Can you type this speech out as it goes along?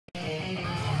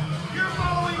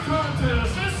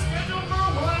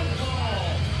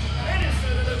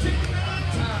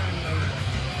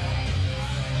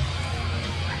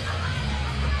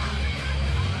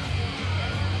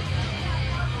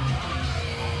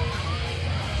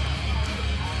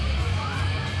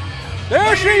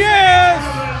There she is!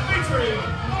 Featuring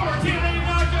former TNA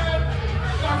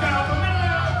knockout from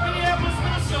Minneapolis,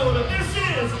 Minnesota. This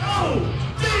is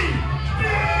ODB!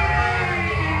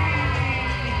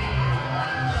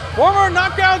 Former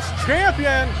Knockouts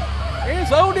champion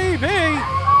is ODB.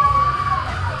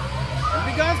 If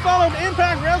you guys followed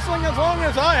Impact Wrestling as long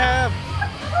as I have,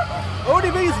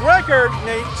 ODB's record,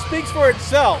 Nate, speaks for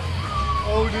itself.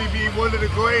 ODB, one of the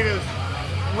greatest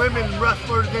women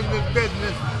wrestlers in this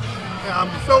business. And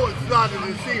I'm so excited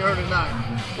to see her tonight.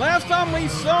 Last time we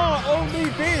saw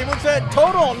ODB, it was that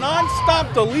total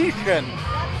non-stop deletion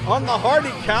on the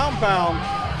Hardy compound.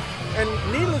 And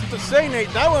needless to say,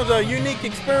 Nate, that was a unique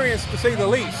experience to say the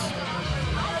least.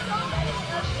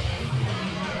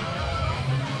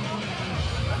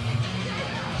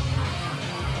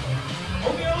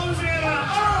 Oakdale, Louisiana,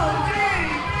 ODB!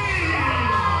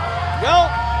 Well,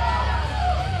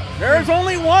 there's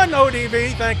only one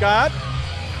ODB, thank God.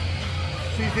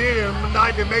 She's here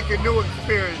tonight to make a new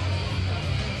experience.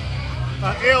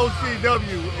 An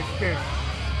LCW experience.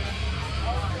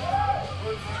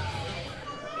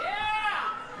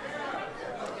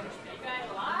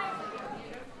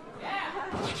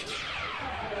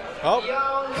 Oh,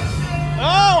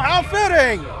 how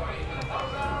fitting!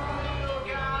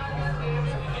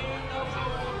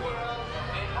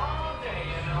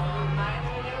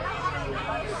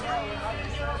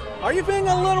 Are you feeling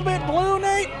a little bit blue,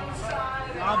 Nate?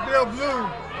 I feel blue.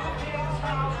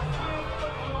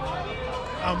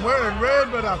 I'm wearing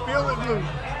red, but I feel it blue.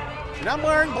 And I'm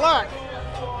wearing black.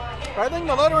 I think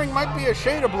the lettering might be a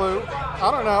shade of blue. I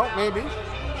don't know, maybe.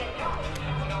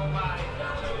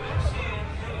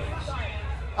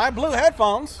 I have blue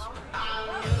headphones.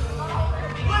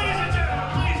 Ladies and gentlemen,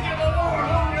 please give a warm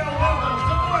welcome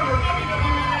to former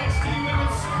WWE NXT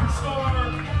Women's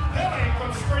Superstar, hailing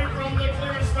from straight from the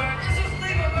clearance back. This is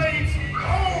Leva Bates,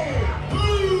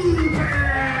 Blue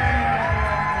Pants.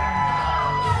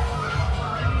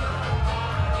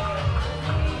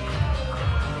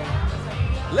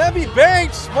 Leva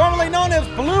Bates, formerly known as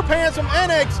Blue Pants from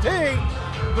NXT.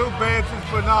 Blue Pants is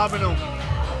phenomenal.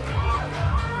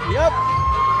 Yep.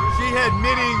 She had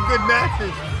many good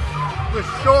matches with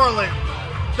Charlotte,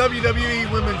 WWE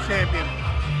Women's Champion.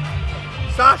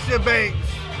 Sasha Banks,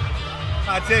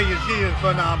 I tell you, she is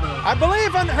phenomenal. I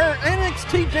believe in her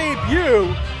NXT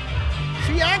debut,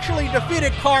 she actually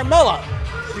defeated Carmella.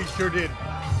 She sure did.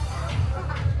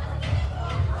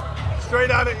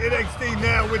 Straight out of NXT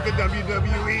now with the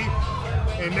WWE,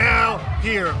 and now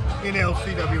here in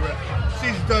LCW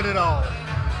Wrestling. She's done it all.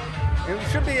 It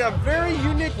should be a very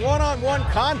unique one-on-one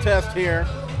contest here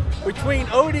between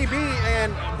ODB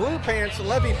and Blue Pants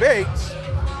Leva Bates.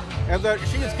 And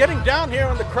she is getting down here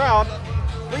in the crowd.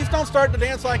 Please don't start to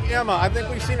dance like Emma. I think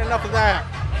we've seen enough of that.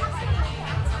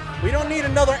 We don't need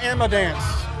another Emma dance.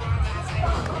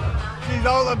 She's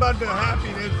all about the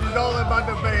happiness. She's all about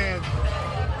the fans.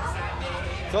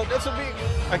 So this will be,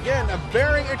 again, a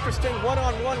very interesting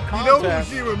one-on-one contest. You know who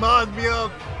she reminds me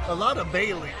of? A lot of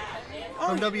Bailey.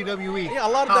 From WWE. Yeah, a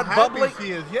lot of that bubbly. She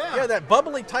is, yeah, that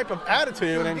bubbly type of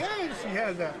attitude. And she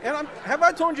has that. And have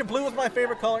I told you blue is my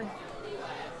favorite color?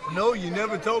 No, you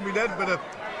never told me that, but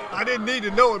I didn't need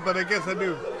to know it, but I guess I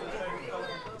do.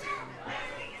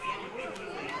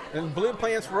 And Blue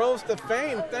Pants rose to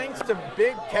fame thanks to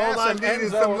Big Cass all I and need Enzo.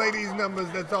 is some ladies' numbers.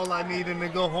 That's all I need, and to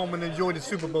go home and enjoy the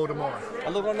Super Bowl tomorrow.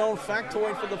 A little known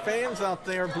factoid for the fans out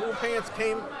there: Blue Pants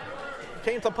came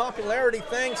to popularity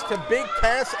thanks to Big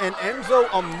Cass and Enzo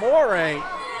Amore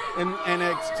in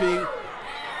NXT.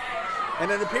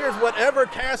 And it appears whatever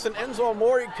Cass and Enzo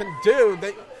Amore can do,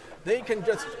 they can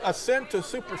just ascend to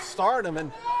superstardom.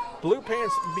 And Blue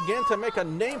Pants began to make a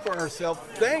name for herself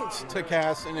thanks to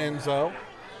Cass and Enzo.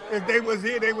 If they was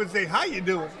here, they would say, "How you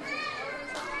doing?"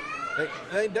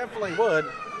 They definitely would.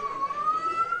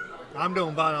 I'm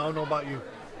doing fine. I don't know about you.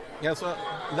 Yes,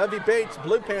 Leva Bates,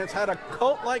 Blue Pants, had a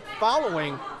cult-like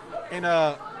following in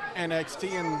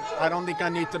NXT, and I don't think I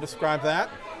need to describe that.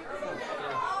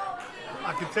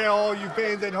 I can tell all you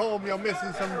fans at home you're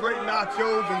missing some great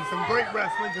nachos and some great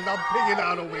wrestling because I'm pigging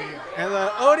out over here. And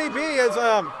ODB is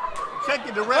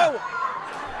checking the rep.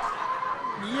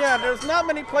 Yeah, there's not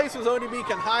many places ODB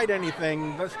can hide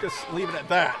anything. Let's just leave it at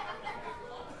that.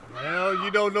 Well,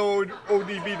 you don't know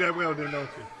ODB that well, then, don't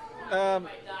you?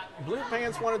 Blue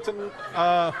Pants wanted to.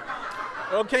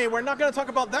 Okay, we're not going to talk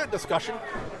about that discussion.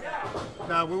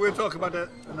 No, we will talk about that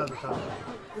another time.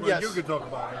 Well, yes, you can talk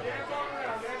about it.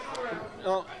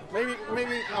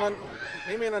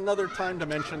 Maybe in another time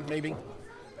dimension, maybe.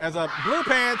 As Blue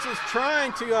Pants is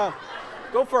trying to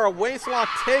go for a waistlock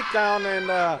takedown,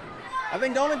 and I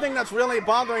think the only thing that's really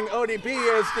bothering ODB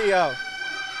is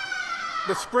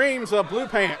the screams of Blue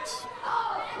Pants.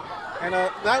 And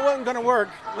that wasn't going to work,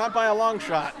 not by a long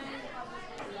shot.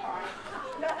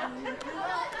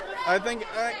 I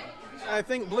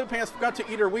think Blue Pants forgot to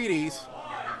eat her Wheaties.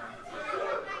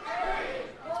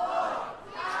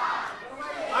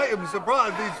 I am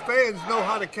surprised these fans know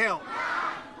how to count.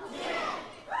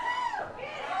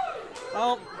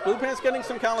 Well, Blue Pants getting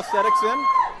some calisthenics in,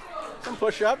 some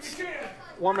push-ups,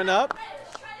 warming up,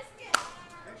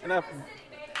 and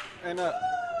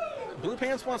Blue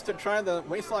Pants wants to try the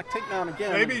waistlock takedown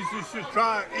again. Maybe she should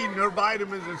try eating her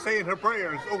vitamins and saying her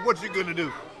prayers. Or what's she gonna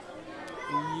do?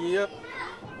 Yep.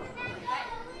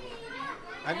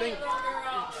 I think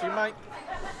she might.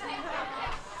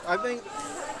 I think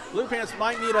Blue Pants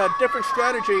might need a different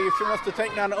strategy if she wants to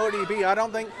take down ODB. I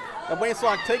don't think the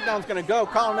waistlock takedown is going to go.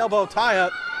 Collar and elbow tie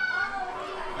up.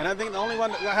 And I think the only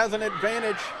one that has an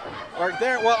advantage right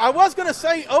there. Well, I was going to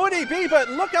say ODB, but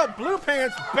look at Blue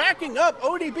Pants backing up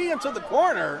ODB into the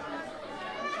corner.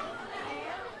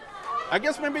 I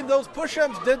guess maybe those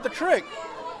push-ups did the trick.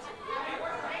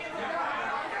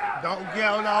 Don't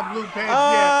count out Blue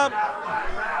Pants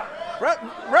yet.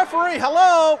 Referee,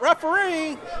 hello,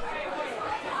 referee.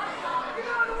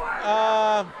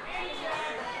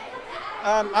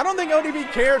 I don't think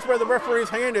ODB cares where the referee's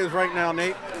hand is right now,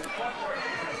 Nate.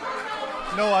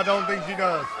 No, I don't think she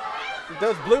does.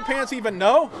 Does Blue Pants even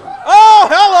know? Oh,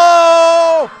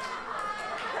 hello!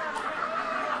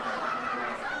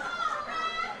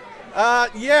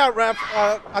 Yeah, ref.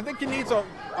 I think he needs a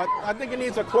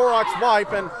Clorox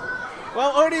wipe, and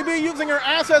well, ODB using her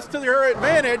assets to her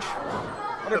advantage.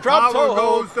 The power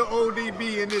goes to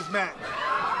ODB in this match.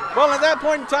 Well, at that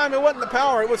point in time, it wasn't the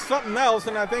power; it was something else,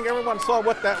 and I think everyone saw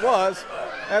what that was.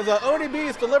 As ODB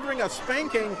is delivering a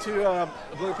spanking to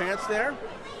Blue Pants there.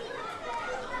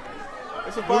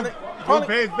 This is Blue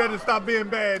Pants better stop being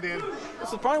bad then.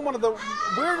 This is probably one of the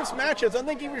weirdest matches. I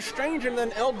think even stranger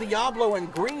than El Diablo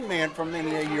and Green Man from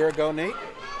maybe a year ago, Nate.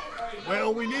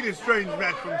 Well, we need a strange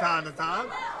match from time to time.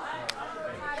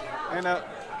 And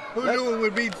who knew it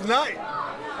would be tonight?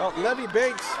 Well, Leva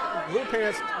Bates, Blue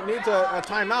Pants needs a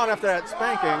timeout after that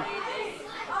spanking.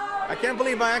 I can't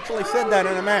believe I actually said that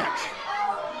in a match.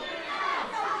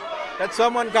 That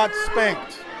someone got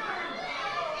spanked.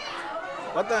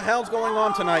 What the hell's going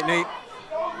on tonight, Nate?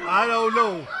 I don't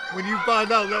know. When you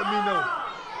find out, let me know.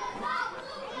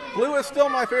 Blue is still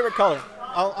my favorite color.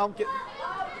 I'll get.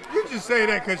 You just say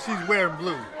that because she's wearing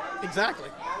blue. Exactly.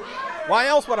 Why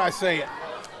else would I say it?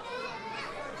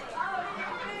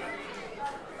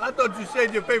 I thought you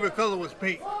said your favorite color was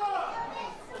pink.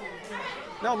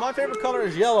 No, my favorite color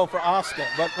is yellow for Asuka,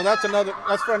 but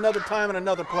that's for another time and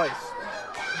another place.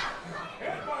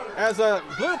 As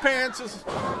Blue Pants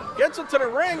gets into the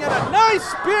ring and a nice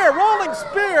spear, rolling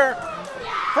spear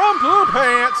from Blue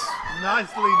Pants.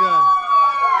 Nicely done.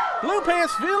 Blue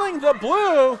Pants feeling the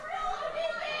blue.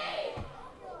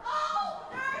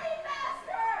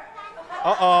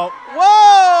 Uh-oh.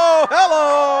 Whoa!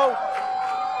 Hello!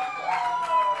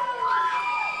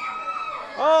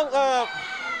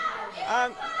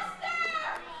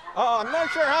 Oh, I'm not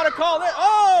sure how to call it.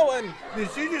 Oh, and did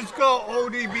she just call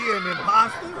ODB an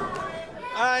imposter?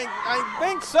 I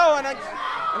think so, and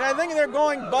I think they're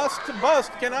going bust to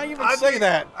bust. Can I even say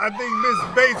that? I think Miss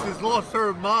Bates has lost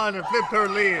her mind and flipped her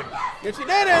lid. Yes, she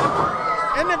did it.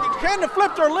 And if she hadn't have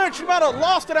flipped her lid, she might have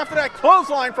lost it after that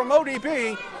clothesline from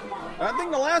ODB. I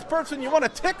think the last person you want to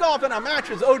tick off in a match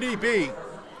is ODB.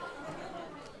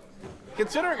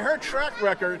 Considering her track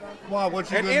record. Why, what's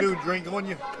she going to do, drink on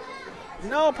you?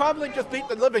 No, probably just beat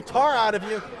the living tar out of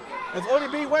you. As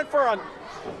ODB went for a,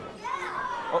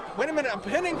 wait a minute, a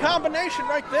pinning combination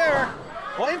right there.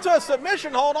 Well, into a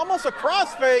submission hold, almost a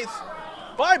crossface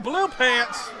by Blue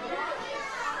Pants.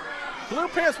 Blue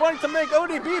Pants wanting to make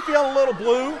ODB feel a little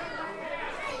blue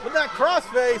with that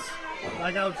crossface.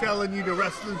 Like I was telling you, the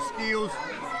wrestling skills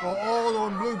are all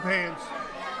on Blue Pants.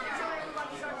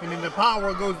 And then the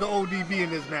power goes to ODB in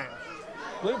this match.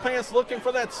 Blue Pants looking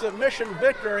for that submission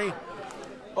victory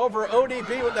over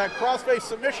ODB with that crossface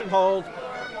submission hold.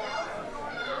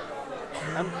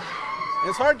 And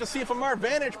it's hard to see from our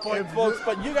vantage point, folks,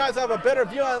 but you guys have a better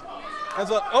view as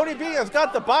ODB has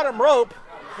got the bottom rope.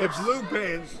 If Blue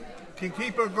Pants can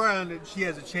keep her grounded, she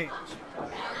has a chance.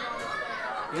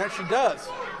 Yes, she does.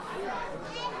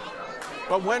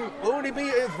 But when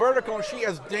ODB is vertical, she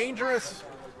is dangerous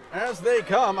as they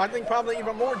come. I think probably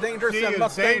even more dangerous than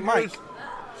Mustang Mike.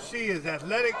 She is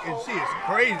athletic and she is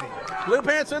crazy. Blue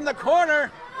Pants in the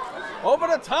corner, over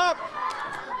the top.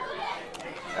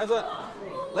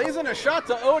 Lays in a shot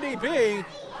to ODB.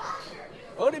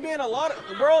 ODB in a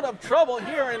world of trouble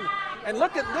here, and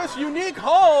look at this unique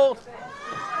hold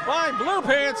by Blue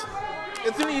Pants.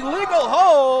 It's an illegal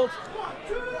hold.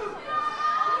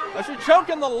 As she's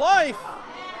choking the life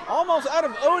almost out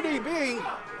of ODB.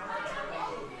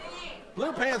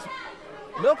 Blue Pants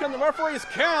milking the referee's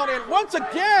count, and once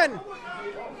again,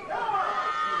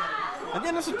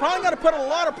 this is probably going to put a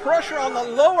lot of pressure on the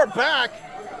lower back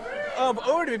of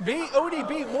ODB.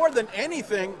 ODB more than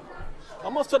anything,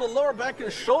 almost to the lower back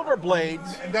and shoulder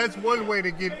blades. And that's one way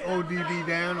to get ODB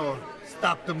down or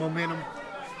stop the momentum.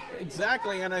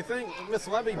 Exactly, and I think Miss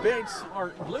Leva Bates,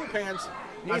 or Blue Pants,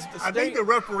 needs to stay. I think the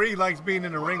referee likes being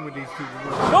in the ring with these two.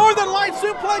 Northern Light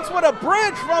suplex with a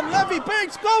bridge from Leva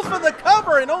Bates, goes for the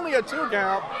cover and only a 2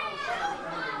 count.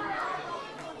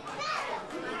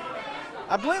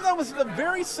 I believe that was the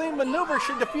very same maneuver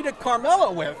she defeated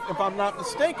Carmella with, if I'm not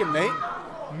mistaken, Nate.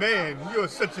 Man, you're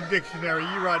such a dictionary.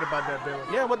 You're right about that, Billy.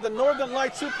 Yeah, with the Northern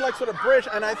Light suplex with a bridge,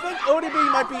 and I think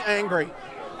ODB might be angry.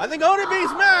 I think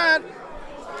ODB's mad.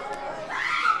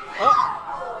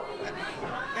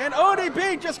 And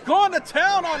ODB just going to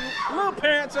town on Blue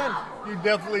Pants, and you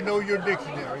definitely know your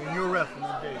dictionary and your wrestling.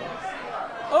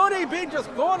 ODB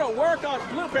just going to work on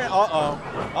Blue Pants.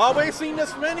 Oh, we've seen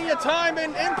this many a time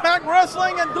in Impact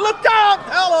Wrestling, and look out!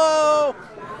 Hello!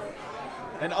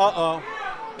 And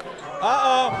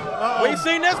we've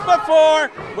seen this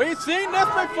before. We've seen this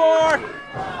before.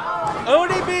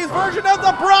 ODB's version of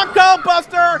the Bronco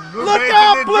Buster. Look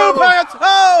out, Blue Pants!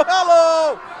 Oh,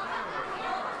 hello!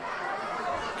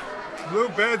 Blue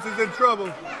Pants is in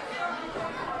trouble.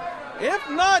 If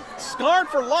not, scarred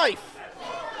for life.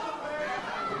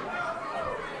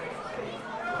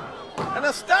 And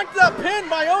a stacked up pin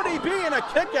by ODB and a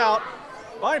kick out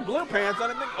by Blue Pants.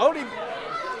 And I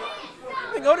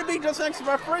think ODB just asked the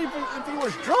referee if he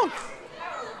was drunk.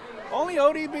 Only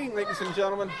ODB, ladies and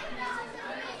gentlemen.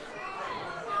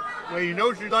 Well, you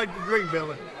know she likes to drink,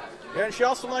 Billy. Yeah, and she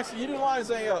also likes to utilize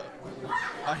a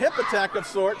hip attack of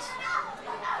sorts.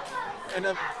 And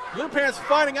Blue Pants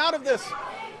fighting out of this.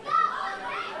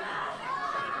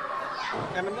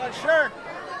 And I'm not sure.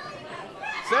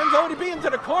 Sends ODB into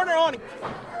the corner on.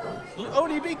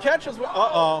 ODB catches.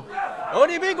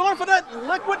 ODB going for that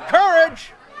liquid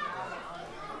courage.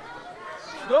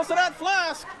 She goes to that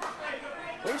flask.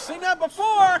 We've seen that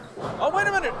before. Oh, wait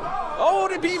a minute.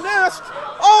 ODB missed.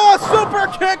 Oh, a super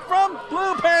kick from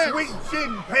Blue Pants. Sweet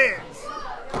chin pants.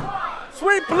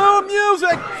 Sweet blue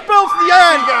music spells the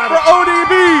end for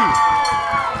ODB.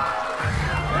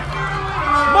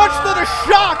 Much to the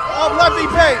shock of Leva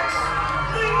Bates.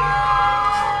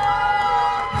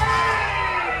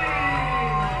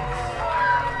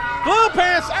 Blue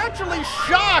Pants actually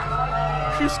shocked.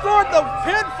 She scored the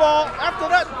pinfall after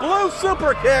that blue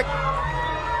super kick.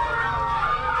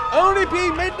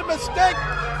 ODB made the mistake,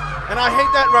 and I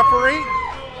hate that referee.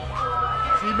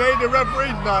 She made the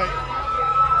referee's night.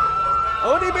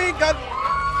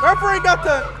 Referee got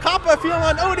the Kappa feel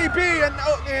on ODB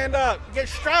and get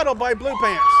straddled by Blue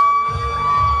Pants.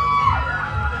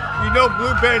 You know,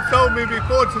 Blue Pants told me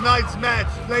before tonight's match,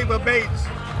 Leva Bates,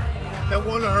 that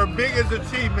one of her biggest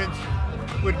achievements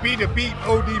would be to beat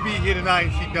ODB here tonight,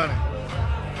 and she done it.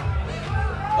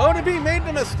 ODB made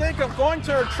the mistake of going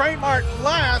to her trademark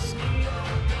flask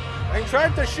and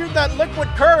tried to shoot that liquid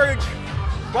courage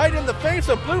right in the face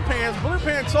of Blue Pants. Blue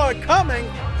Pants saw it coming,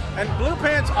 and Blue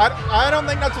Pants, I don't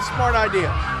think that's a smart idea.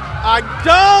 I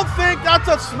don't think that's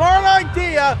a smart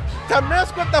idea to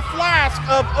mess with the flask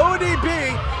of ODB,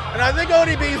 and I think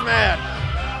ODB's mad.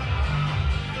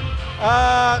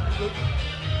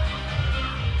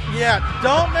 Yeah,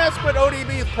 don't mess with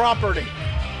ODB's property.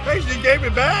 Basically gave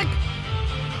it back.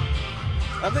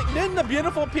 I think, didn't the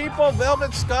beautiful people,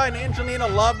 Velvet Sky and Angelina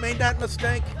Love, made that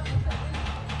mistake?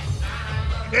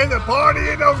 There's a party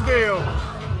in Oakdale.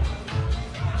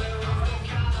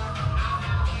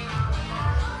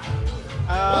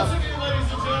 Once again,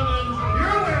 ladies and gentlemen,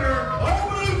 your winner,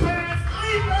 Blue Pants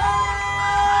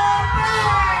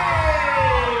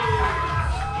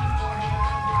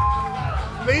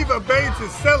Leva Bates. Leva Bates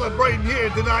is celebrating here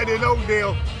tonight in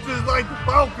Oakdale, just like the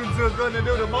Falcons are going to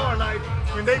do tomorrow night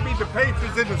when they beat the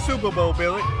Patriots in the Super Bowl,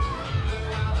 Billy.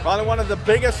 Probably one of the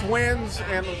biggest wins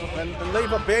in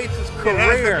Leva Bates' career. It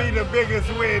has to be the biggest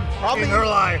win in her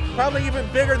life. Probably even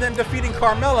bigger than defeating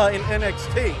Carmella in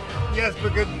NXT. Yes,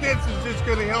 because this is just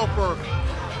going to help her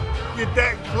get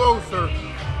that closer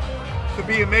to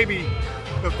being maybe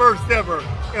the first ever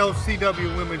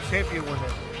LCW Women's Champion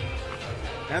winner.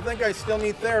 And I think I still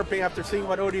need therapy after seeing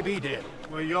what ODB did.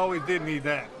 Well, you always did need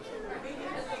that.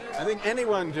 I think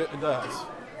anyone does.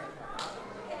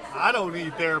 I don't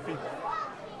need therapy.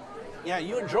 Yeah,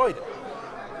 you enjoyed it.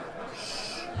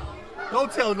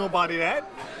 Don't tell nobody that.